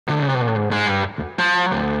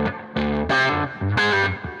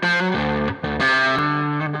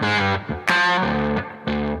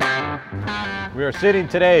We are sitting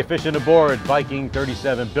today fishing aboard Viking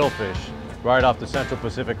 37 billfish right off the central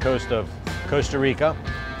Pacific coast of Costa Rica.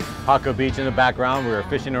 Jaco Beach in the background. We are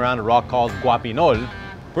fishing around a rock called Guapinol.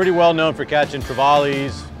 Pretty well known for catching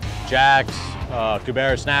trevallies, jacks,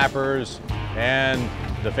 cubera snappers, and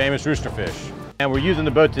the famous roosterfish. And we're using the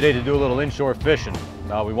boat today to do a little inshore fishing.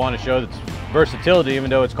 We want to show its versatility, even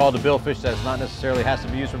though it's called a billfish, that's not necessarily has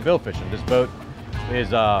to be used for bill fishing. This boat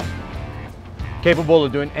is capable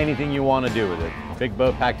of doing anything you want to do with it. Big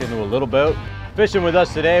boat packed into a little boat. Fishing with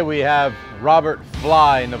us today, we have Robert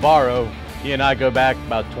Fly Navarro. He and I go back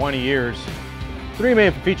about 20 years. Three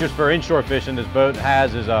main features for inshore fishing this boat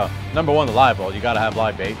has is number one, the live well. You got to have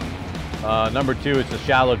live bait. Number two, it's a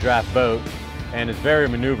shallow draft boat, and it's very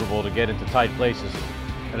maneuverable to get into tight places.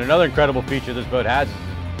 And another incredible feature this boat has is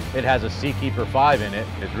it has a Seakeeper 5 in it.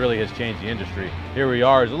 It really has changed the industry. Here we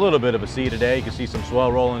are, there's a little bit of a sea today. You can see some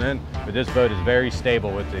swell rolling in, but this boat is very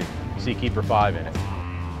stable with the Seakeeper 5 in it.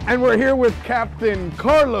 And we're here with Captain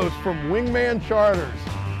Carlos from Wingman Charters.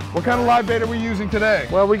 What kind of live bait are we using today?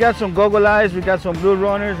 Well, we got some goggle eyes, we got some blue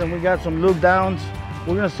runners, and we got some loop downs.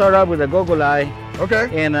 We're gonna start out with a goggle eye. Okay.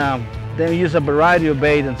 And then use a variety of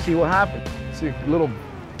bait and see what happens. See little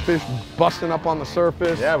fish busting up on the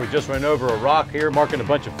surface. Yeah, we just ran over a rock here, marking a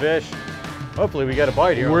bunch of fish. Hopefully we get a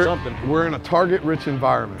bite here on something. We're in a target-rich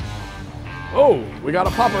environment. Oh, we got a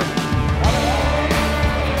popper.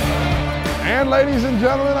 And ladies and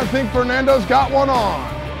gentlemen, I think Fernando's got one on.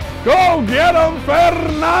 Go get him,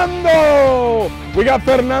 Fernando! We got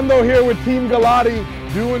Fernando here with Team Galati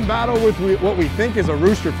doing battle with what we think is a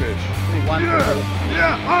roosterfish.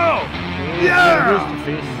 Yeah, oh, yeah!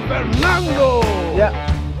 Fernando!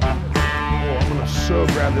 Yeah. Oh, I'm gonna so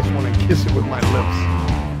grab this one and kiss it with my lips.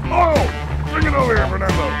 Oh, bring it over here,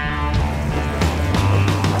 Fernando.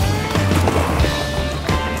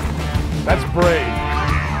 That's brave.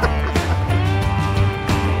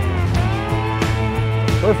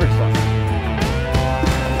 Perfect size.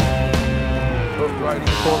 Hook right in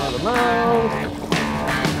the corner of the mouth.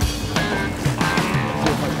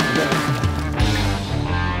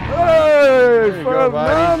 Hey,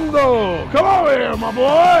 Fernando! Come over here, my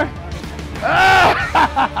boy!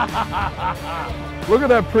 Look at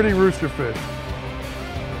that pretty roosterfish.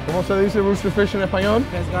 ¿Cómo se dice roosterfish en español?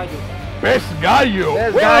 Pez gallo. Pez gallo!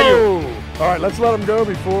 Pez gallo! All right, let's let him go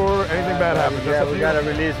before anything bad happens. Yeah, we gotta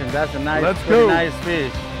release him. That's a nice, nice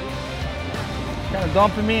fish. Kind of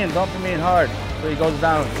dump him in hard so he goes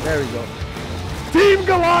down. There we go. Team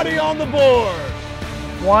Galati on the board!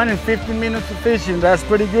 1 and 15 minutes of fishing. That's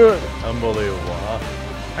pretty good. Unbelievable, huh?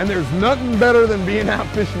 And there's nothing better than being out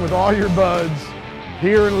fishing with all your buds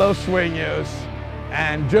here in Los Sueños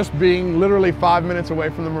and just being literally 5 minutes away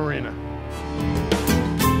from the marina.